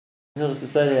Hilchos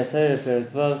Yesodei haTorah Perek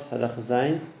Vav Halacha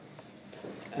Zayin,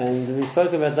 and we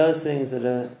spoke about those things that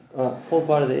are all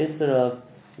part of the Isser of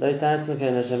Lo Ta'asim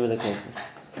Kein Hashem Elokeichem.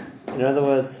 In other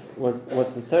words,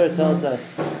 what the Torah tells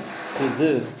us to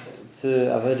do to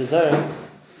Avodah Zarah,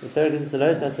 the Torah gives us a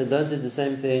Lo Ta'asim, don't do the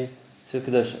same thing to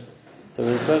Kedusha. So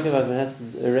when we spoke about when it has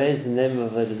to erase the name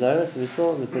of Avodah Zarah, so we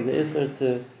saw that there's an Isser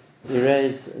to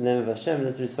erase the name of Hashem, and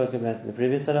that's what we spoke about in the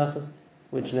previous halachas,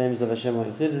 which names of Hashem are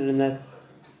included in that.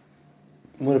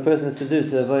 What a person has to do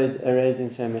to avoid erasing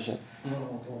Shem Hashem.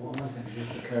 One second,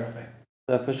 just to clarify.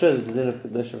 So for sure there's a din of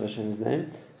Kedusha of Hashem's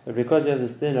name, but because you have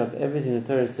this din of everything the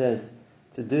Torah says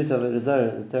to do to Avodah Zarah,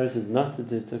 the Torah says not to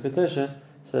do to Kedusha,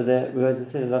 so that we're going to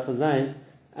see in Halacha Zayin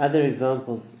other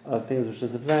examples of things which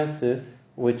this applies to,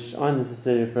 which aren't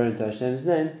necessarily referring to Hashem's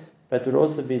name, but would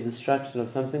also be destruction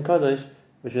of something Kadosh,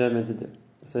 which we are meant to do.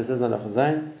 So it says in Halacha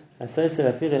Zayin,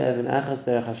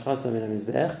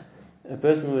 a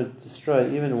person would destroy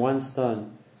even one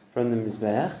stone from the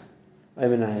Mizbeach,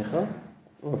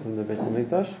 or from the Beis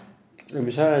Hamikdash,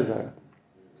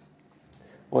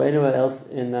 or anywhere else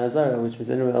in Zara, which means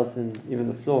anywhere else in even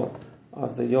the floor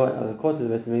of the yard of the court of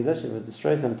the Beis Hamikdash. If would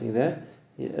destroy something there,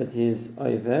 it is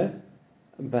over,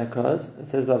 because it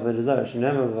says about Avodah Zarah,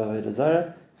 Shenema Avodah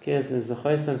Zarah, Kias is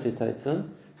Mechoisam Fitaitzun,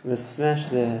 we must smash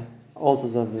the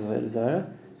altars of the Avodah Zarah.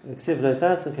 And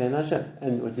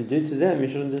what you do to them, you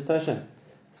shouldn't do to Hashem.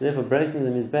 So therefore, breaking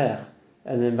the Mizbeach,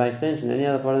 and then by extension, any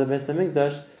other part of the Beis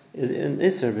Hamikdash is an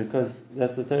Isser, because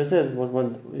that's what Torah says. What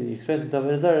you expect to do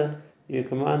Avodah Zarah, you're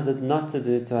commanded not to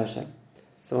do it to Hashem.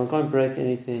 So one can't break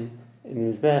anything in the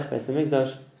Mizbeach, Beis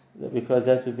Hamikdash, because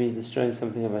that would be destroying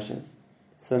something of Hashem's.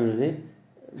 Similarly,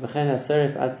 like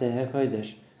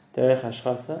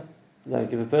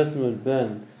if a person would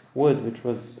burn wood which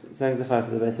was sanctified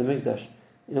for the Beis Hamikdash,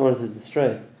 in order to destroy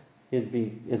it, it'd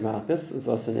be in Malchus. It's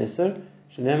also an Isser.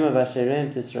 Shenema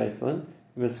v'asherem tisreifun.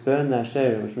 You must burn the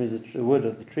asherah, which means the wood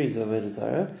of the trees of Avodah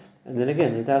Zarah. And then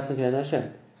again, the task kein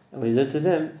Hashem. And when you do it to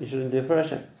them, you shouldn't do it for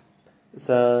Hashem.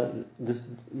 So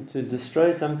to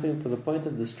destroy something to the point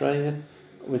of destroying it,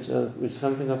 which is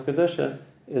something of Kedusha,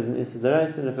 is an Isser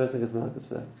D'Oraisa, and a person gets Malchus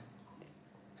for that.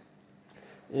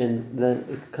 And the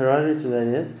corollary to that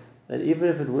is that even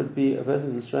if it would be a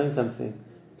person destroying something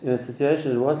in a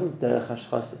situation it wasn't derech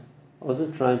hashchasa,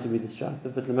 wasn't trying to be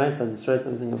destructive, but l'maisa destroyed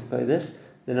something of kodesh,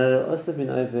 then it would also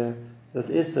been over this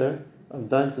isser of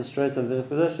don't destroy something of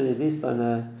kodesh, at least on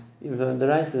even on the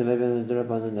rice and maybe on the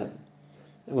durabanan level.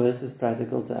 And well, this is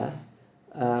practical to us,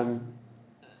 and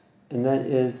that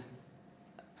is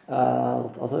I'll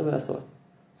tell you what I saw it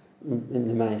in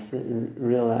the maisa in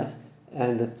real life,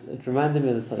 and it reminded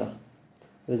me of the halacha.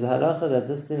 There's a halacha that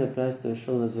this thing applies to a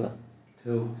shul as well.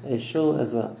 A shul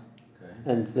as well. Okay.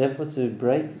 And therefore to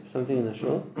break something in a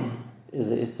shul is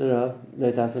the Isser of Lo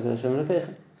Ta'asim Kein Hashem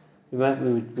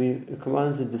Elokeichem. We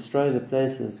command to destroy the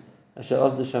places Asher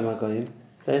Avdu Sham HaGoyim,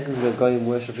 places where Goyim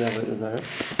worship the Avodah Zarah.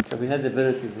 So we had the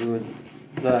ability, we would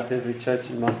blow up every church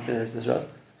and mosque in Eretz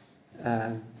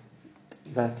Yisrael.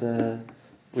 But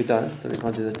we don't, so we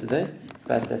can't do that today.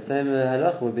 But that same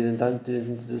halacha would be then don't do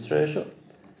anything to destroy a shul.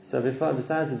 So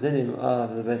besides the dinim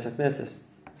of the Beis HaKnesses,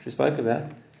 which we spoke about,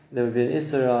 there would be an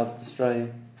Isser of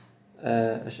destroying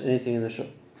anything in the shul.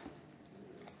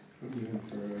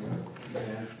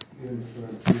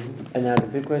 And now the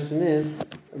big question is,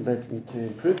 but to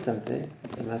improve something,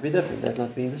 it might be different. That's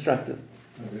not being destructive.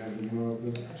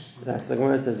 Right, so the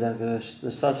Gemara says that the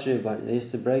Shas body, they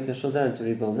used to break a shul down to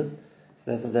rebuild it,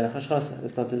 so that's not derech hashchasa,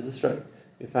 that's not to destroy.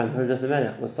 We find Hilchos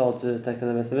Yesodei was told to take the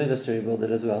Beis Hamikdash to rebuild it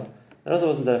as well. That also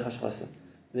wasn't derech hashchasa.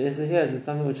 The issue here is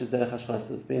something which is derech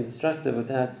hashchasa. It's being destructive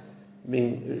without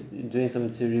doing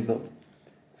something to rebuild.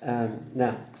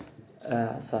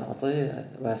 So I'll tell you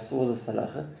where I saw this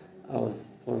halacha. I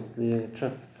was once leading a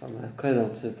trip from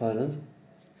Kodel to Poland,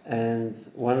 and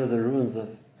one of the ruins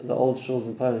of the old shuls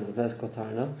in Poland is a place called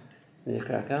Tarnow. It's near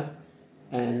Krakow,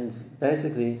 and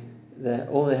basically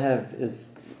all they have is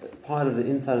part of the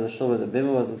inside of the shul where the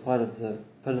bimah was, and part of the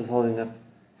pillars holding up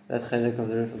that chelik of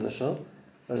the roof of the shul.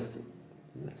 But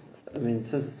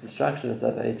since its destruction, it's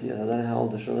over 80 years. I don't know how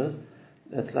old the shul is.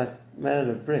 It's like made out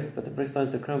of brick, but the brick's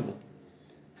starting to crumble.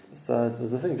 So it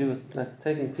was a thing to do with like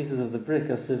taking pieces of the brick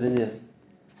as souvenirs.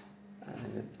 I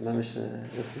think it's mamish.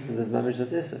 There's mamish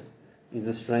as issa. You're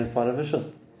destroying part of a shul.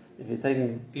 If you're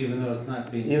taking, even though it's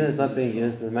not being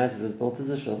used, but the it was built as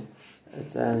a shul,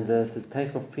 to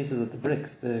take off pieces of the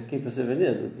bricks to keep as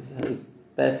souvenirs is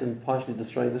better than partially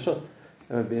destroying the shul.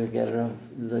 That would be a gather of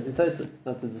Lotitotza,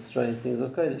 not to destroy things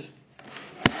of Kodesh.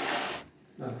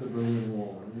 It's not the Berlin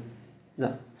Wall, is it?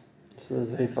 No. So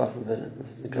it's very far from Berlin.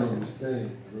 This is incredible. No, I'm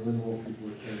saying Berlin, more people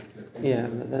would take. Yeah,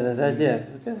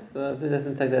 okay. So we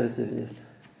definitely take that as souvenirs.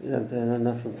 You don't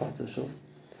not from parts of the shores.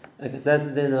 Okay, so that's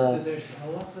the din of. So there's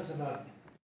halachas about.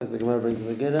 The Gemara brings in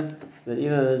the Geda that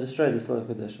even though they're destroyed, it's still a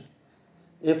Kedusha.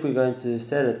 If we're going to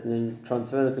sell it and then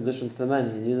transfer the Kedusha to the money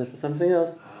and use it for something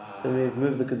else, so we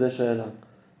move the Kedusha along.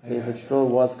 But if it still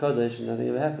was Kodesh and nothing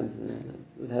ever happens, then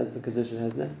it has the Kedusha, it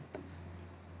has that.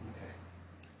 Okay.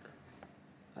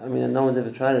 I mean, no one's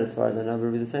ever tried it as far as I know, but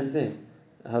it would be the same thing.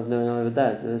 I hope no one ever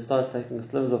does. When they start taking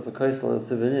slivers off the coastal as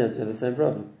souvenirs, you have the same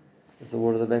problem. It's the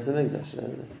water of the base of English.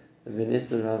 There've been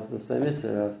Isser of the same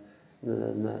Isser of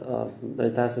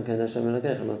Leitas and Hashem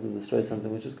Elokeichem, not to destroy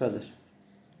something which is Kodesh.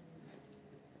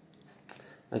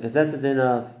 Okay, so that's the din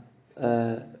of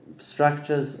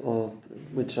structures or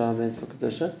which are meant for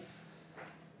Kedusha.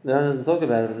 The Rambam doesn't talk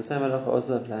about it, but the same halacha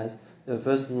also applies if a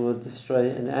person would destroy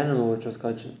an animal which was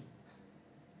kosher.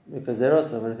 Because they're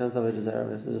also, when it comes to Avodah Zarah,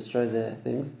 we have to destroy their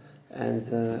things, and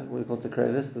we call it the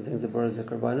krevis, the things that brought us the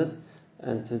korbanos,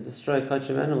 and to destroy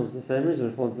kosher animals, the same reason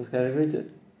we fall into this category too.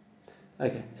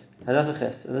 Okay, halacha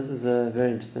ches, and this is a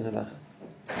very interesting halacha.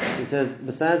 He says,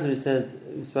 besides what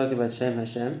we spoke about Shem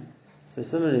Hashem, so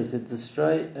similarly, to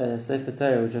destroy a Sefer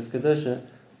Torah, which was Kedusha,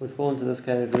 would fall into this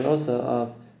category also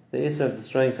of the Isra of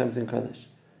destroying something Kodesh.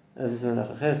 As is in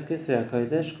halacha ches, Kisvei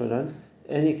HaKodesh, Kulon,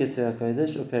 any Kisvei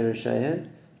HaKodesh, or Perushayan,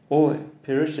 or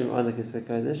Perushim on the Kisvei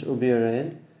HaKodesh, or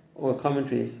Biorayan, or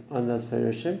commentaries on those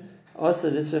Perushim, also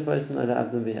this person ala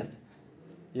abdun biyad.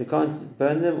 You can't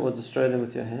burn them or destroy them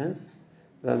with your hands.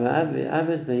 If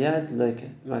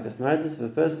a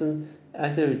person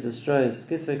actively destroys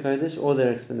Kisvei Kodesh or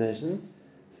their explanations,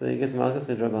 so he gets Malchus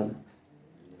Midrabanan.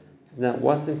 Now,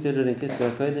 what's included in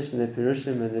Kisvei Kodesh and the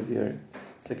Pirushim and the Biurim?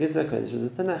 So Kisvei Kodesh is the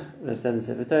Tanakh. We understand the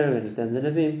Sefer Torah, we understand the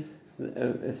Levim,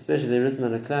 especially written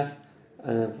on a klaf,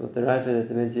 with the right way that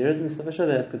they're meant to be written, so for sure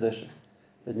they have Kedusha.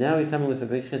 But now we're coming with a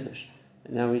big chiddush.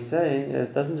 And now we're saying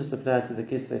it doesn't just apply to the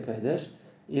Kisvei Kodesh,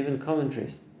 even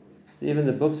commentaries. So even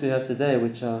the books we have today,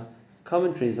 which are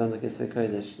commentaries on the Kisvei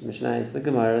Kodesh, the Mishnayos, the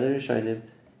Gemara, the Rishonim,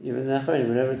 even the Achronim,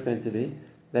 whatever it's going to be,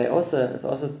 it's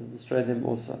also to destroy them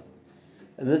also.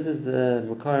 And this is the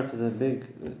makar for the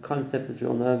big concept which we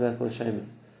all know about called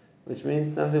Shemus, which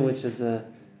means something which is an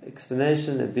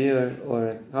explanation, a biur, or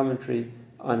a commentary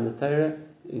on the Torah,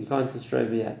 you can't destroy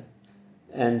biyad.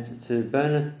 And to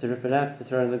burn it, to rip it up, to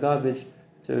throw it in the garbage,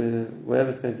 to wherever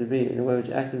it's going to be, in a way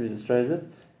which actively destroys it,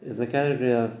 is the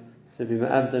category of to be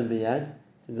ma'abdan biyad,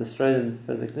 to destroy them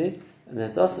physically, and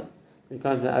that's awesome. You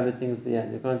can't ma'abad things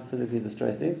biyad, you can't physically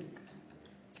destroy things.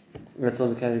 That's all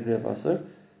the category of asur.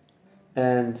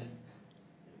 And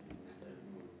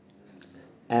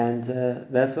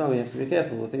that's why we have to be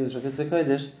careful with things like Kisvei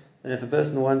Kodesh, and if a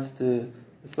person wants to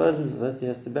dispose of it, he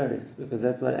has to bury it, because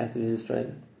that's not actively destroying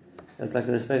it. That's like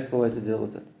a respectful way to deal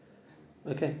with it.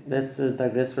 Okay, let's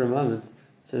digress for a moment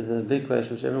to the big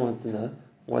question which everyone wants to know: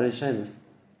 what is Shemus?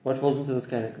 What falls into this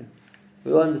category?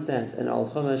 We all understand an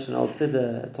old Chumash, an old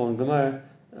Siddur, a torn Gemara.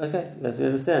 Okay, that we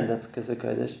understand. That's Kisvei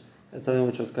Kodesh. That's something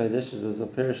which was Kodesh. It was a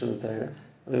Pirush in the Torah.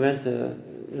 We went to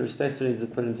respectfully to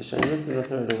put into Shemus and not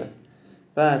throw it away.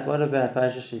 But what about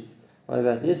Parsha sheets? What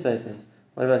about newspapers?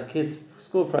 What about kids'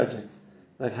 school projects?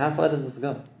 Like, how far does this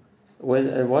go?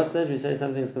 At what stage we say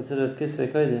something is considered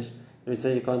Kisvei Kodesh, we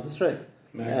say you can't destroy it.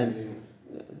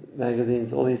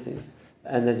 Magazines, all these things.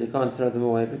 And that you can't throw them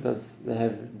away because they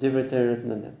have Divrei Torah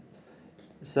written on them.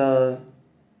 So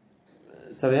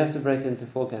we have to break into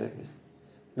 4 categories.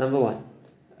 Number 1,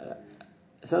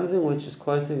 something which is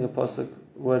quoting a pasuk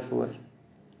word for word,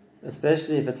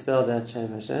 especially if it's spelled out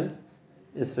Shem Hashem,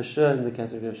 is for sure in the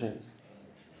category of Shemus.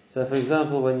 So, for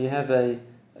example, when you have a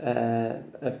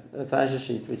Parsha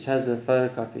sheet which has a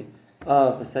photocopy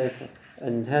of the Sefer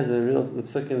and has the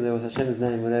psukim there with Hashem's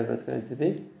name, whatever it's going to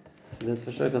be, so that's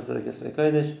for sure considered Kisvei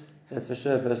Kodesh. That's for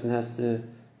sure a person has to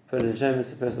put it in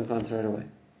Shemus, a person can't throw it away.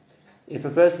 If a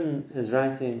person is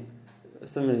writing,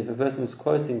 similarly, if a person is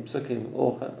quoting psukim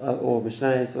or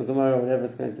Mishnayos or Gemara or whatever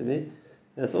it's going to be,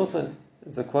 it's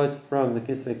a quote from the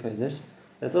Kisvei Kodesh.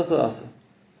 That's also awesome.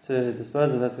 To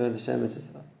dispose of that's going to Shemus as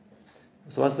well.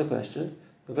 So what's the question?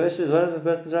 The question is, what if a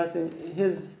person is writing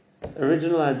his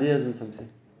original ideas on something?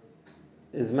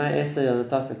 Is my essay on the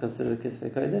topic considered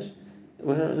Kisvei Kodesh?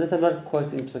 Unless I'm not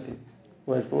quoting psukim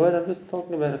word for word, I'm just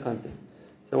talking about a concept.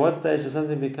 So what stage does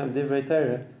something become Divrei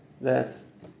Torah that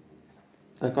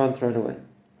I can't throw it away?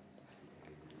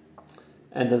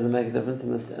 And does it make a difference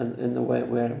in the way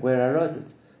where I wrote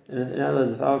it? In other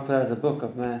words, if I would put out a book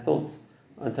of my thoughts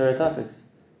on Torah topics,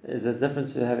 is it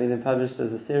different to having them published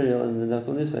as a serial in the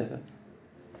local newspaper?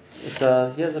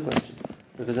 So here's a question.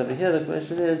 Because over here the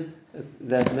question is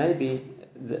that maybe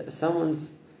someone's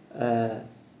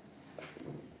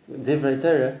divrei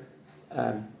Torah,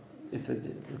 if it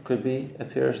could be a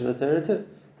purish in the Torah too,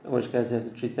 in which case you have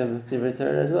to treat them with divrei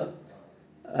Torah as well.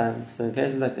 So in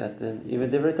cases like that, then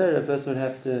even divrei Torah, a person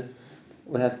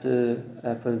would have to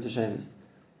put into shameless.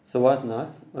 So what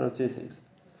not? One of two things.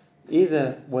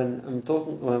 Either when I'm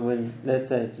talking, when let's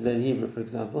say it's in Hebrew, for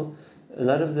example, a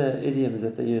lot of the idioms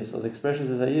that they use or the expressions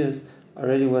that they use are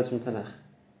really words from Tanakh.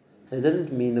 They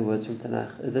didn't mean the words from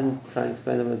Tanakh. They didn't try and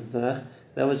explain the words from Tanakh.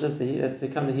 That was just that's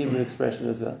become the Hebrew expression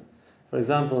as well. For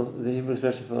example, the Hebrew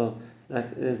expression for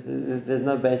there's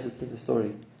no basis to the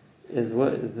story is the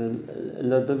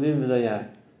Lodobim V'Loyar,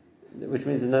 which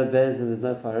means there's no bears and there's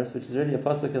no forest, which is really a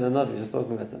pasuk in the Navi, just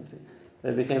talking about something.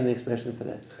 That became the expression for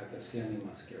that.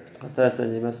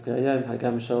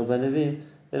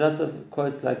 There are lots of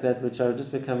quotes like that which are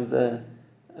just become the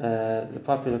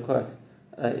popular quote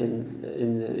in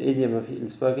the idiom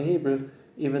of spoken Hebrew,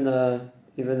 even though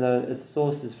its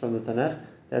source is from the Tanakh.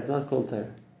 That's not called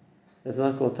Torah. It's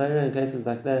not called Torah. In cases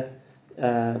like that,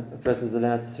 a person is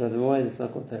allowed to throw them away. It's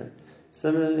not called Torah.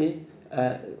 Similarly,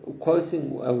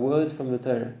 quoting a word from the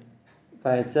Torah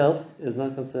by itself is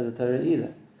not considered Torah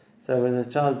either. So when a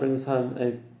child brings home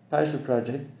a parsha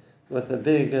project with a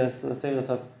big thing on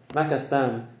top,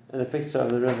 makastam, and a picture of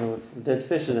the river with dead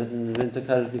fish in it, and then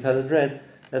to be colored red,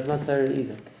 that's not Torah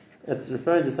either. It's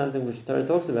referring to something which Torah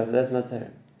talks about, but that's not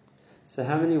Torah. So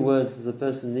how many words does a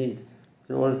person need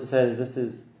in order to say that this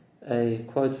is a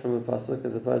quote from a pasuk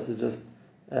as opposed to just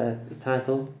a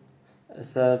title?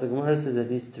 So the Gemara says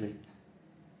at least three.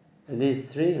 At least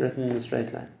three written in a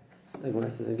straight line. The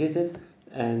Gemara says in Gittin,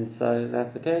 and so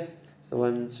that's the case. So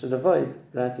one should avoid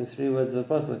writing 3 words of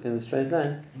a pasuk in a straight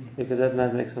line, because that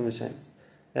might make someone ashamed.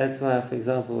 That's why, for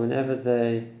example, whenever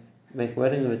they make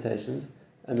wedding invitations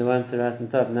and they want to write on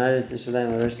top Na'is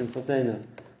Yishalem Arishim Choseinu,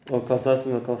 or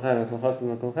Kosasim Kolchada,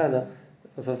 Kosasim Kolchada,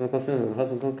 Kosasim Kolchada,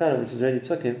 Kosasim Kolchada, which is really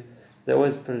psukim, they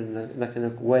always put it in a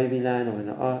wavy line or in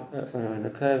a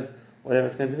curve, whatever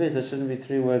it's going to be. So it shouldn't be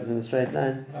 3 words in a straight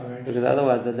line, because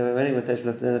otherwise the wedding invitation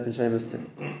will end up in shameless too.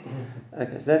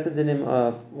 Okay, so that's the dinim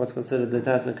of what's considered the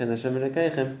Tasun Ken Hashem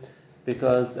Elokeichem,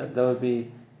 because that would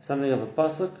be something of a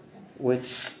pasuk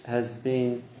which has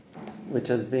been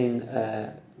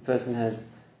a person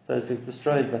has, so to speak,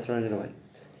 destroyed by throwing it away.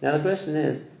 Now the question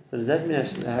is, so does that mean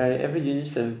actually every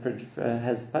newspaper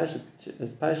has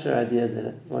parsha ideas in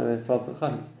it? It's one of the 12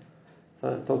 Chachamis. So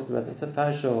it talks about the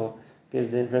parsha or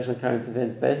gives the impression of current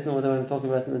events based on what they want to talk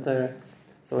about in the Torah.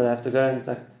 So we'll have to go and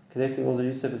collecting all the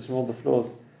newspapers from all the floors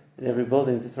in every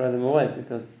building to throw them away,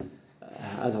 because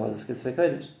otherwise it's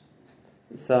Kodesh.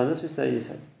 So on this we say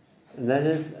Yesod. And that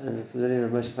is, and it's really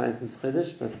Rav Moshe Feinstein's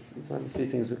Chiddush, but it's one of the few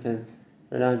things we can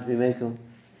rely on to be Mekel,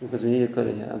 because we need a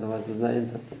Kodesh here, otherwise there's no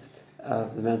end of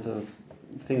the amount of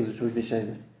things which would be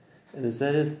shameless. And it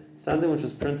says something which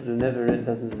was printed and never read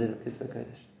doesn't the din of Kisvei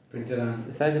Kodesh. Printed on.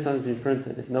 The fact that something's been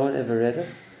printed, if no one ever read it,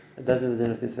 it doesn't the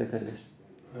din of Kisvei Kodesh.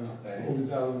 Okay. All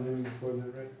these aluminum before they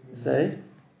read. Say?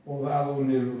 All the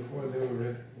aluminum before they were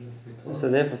read. So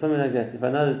therefore, something like that. If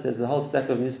I know that there's a whole stack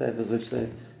of newspapers which they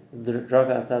drop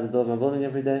outside the door of my building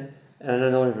every day, and I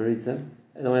know no one ever reads them,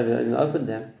 and no one ever even opened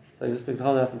them, so I just pick the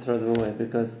whole up and throw them away,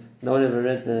 because no one ever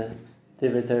read the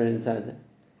Divrei Torah inside them.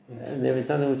 And there is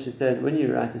something which is said, when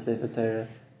you write a Sefer Torah,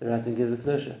 the writing gives a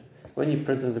kedusha. When you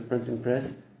print it with a printing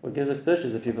press, what gives a kedusha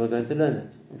is that people are going to learn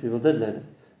it, and people did learn it.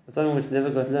 But something which never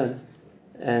got learned,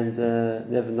 and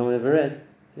no one ever read,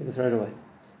 you can throw it away.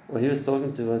 What he was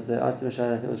talking to was, they asked him a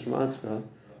shayla, I think it was from Art Scroll,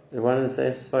 that one of the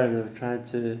Sefer Sfarim they were trying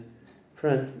to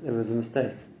print, there was a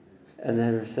mistake. And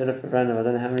they set up a run of I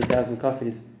don't know how many thousand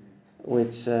copies,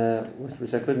 which I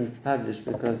couldn't publish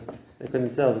because they couldn't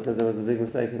sell, because there was a big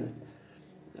mistake in it.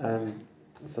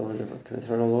 So I wondered if I could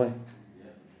throw it all away.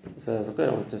 So I was like,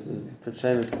 I wanted to put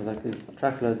Seamus on like these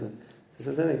truckloads. So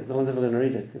I said, no one's ever going to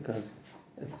read it, because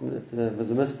it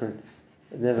was a misprint.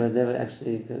 It never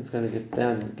actually it's going to get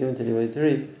bound, given to anybody to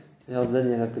read. So held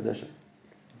linear HaKadosh.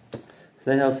 So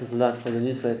that helps us a lot for the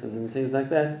newspapers and things like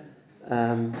that,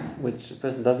 which a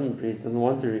person doesn't read, doesn't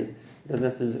want to read, doesn't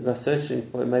have to go searching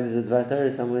for it. Maybe the Dvar Torah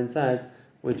is somewhere inside,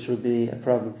 which would be a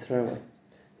problem to throw away.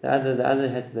 The other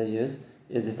head they use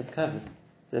is if it's covered.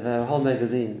 So if I have a whole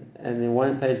magazine and then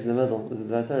one page in the middle is a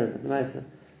Dvar Torah, but the Maisa,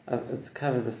 it's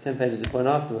covered with 10 pages of point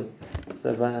afterwards.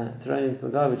 So by throwing it into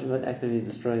the garbage, you're not actively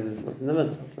destroying what's in the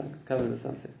middle. It's like it's covered with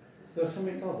something. So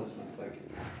somebody told us once, like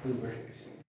blueberries.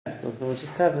 Which is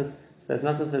covered, so it's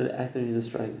not considered actively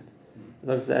destroying it. As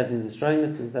long as the actively destroying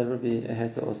it, that would be a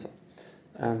haTorah also.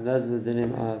 Those are the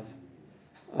dinim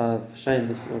of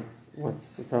shameless.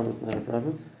 What's a problem is not a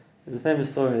problem. There's a famous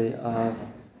story of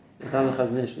the time of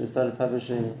Chazon Ish, when they started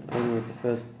publishing only with the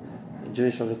first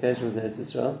Jewish publication was Eretz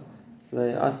Yisrael. So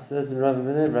they asked a certain Rabbi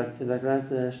B'nai to write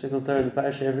a shtickle Torah in the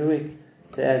parasha every week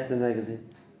to add to the magazine.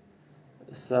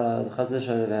 So the Chazon Ish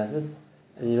heard about it,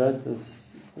 and he wrote this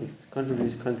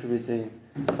contributing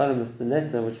columnist the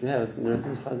letter, which we have, it's in the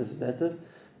written Chazon Ish's letters,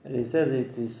 and he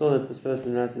says he saw that this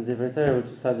person writes a different Torah, which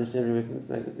is published every week in this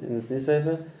magazine, in this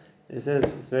newspaper. He says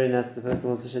it's very nice that the person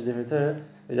wants to share different Torah,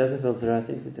 but he doesn't feel it's the right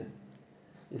thing to do.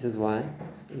 He says why?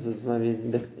 This was maybe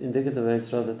indicative of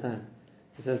Israel at the time.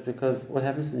 He says because what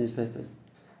happens to newspapers?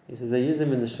 He says they use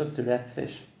them in the shuk to wrap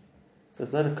fish. So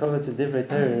it's not a cover to different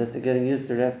Torah that they're getting used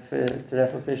to wrap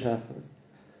a fish afterwards.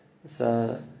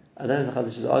 So I don't know if the Chazon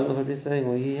Ish's argument would be saying,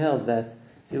 well, he held that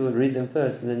he would read them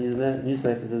first and then use the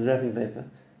newspapers as wrapping paper.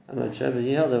 I'm not sure, but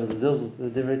he held there was a zilzal to the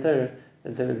different Torah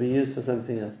that they would be used for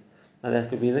something else. Now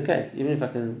that could be the case. Even if I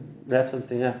can wrap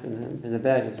something up in a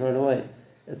bag and throw it away,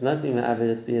 it's not being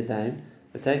ma'avid at be a dime,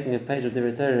 but taking a page of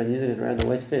different Torah and using it around a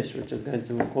wet fish, which is going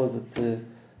to cause it to,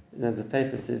 the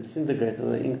paper to disintegrate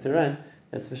or the ink to run,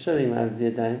 that's for sure being ma'avid be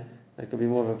a dime. That could be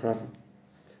more of a problem.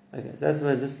 Okay, so that's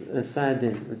where this side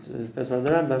din, which is the first one of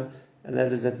the Rambam, and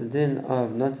that is that the din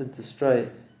of not to destroy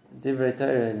divrei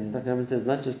Torah, and like Rambam says,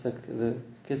 not just the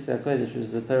Kisvei HaKodesh, which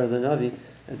is the Torah of the Navi,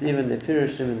 it's even the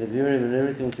Pirushim and the Biurim and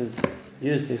everything which is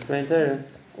used to explain Torah,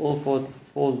 all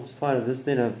falls part of this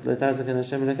din of L'tazak and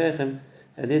Hashem L'keichem,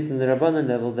 at least in the Rabbanan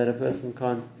level, that a person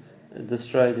can't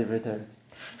destroy divrei Torah.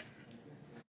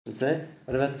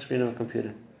 What about the screen of a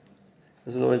computer?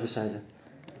 This is always the shayla.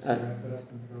 Wrap it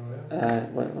up and throw it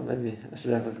out. Well, maybe I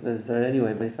should have it there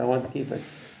anyway, but if I want to keep it,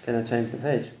 can I change the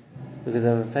page? Because I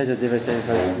have a page of divrei Torah in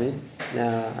front of me.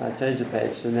 Now I change the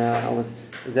page, so now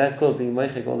is that called being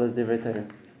moichek all those divrei Torah?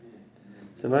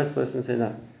 So most persons say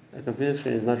no, a computer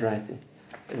screen is not writing.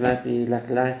 It might be like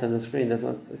light on the screen, that's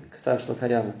not social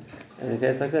kayama. And in a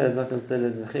case like that, it's not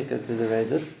considered mechika to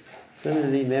erase it.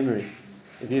 Similarly, memory.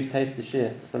 If you've taped a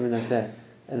share, something like that,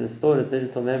 and it's stored as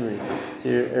digital memory,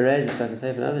 to erase it like a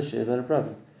tape another share is not a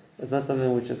problem. It's not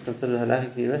something which is considered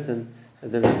halachically written,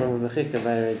 and there's a problem with mechika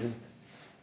by erasing it.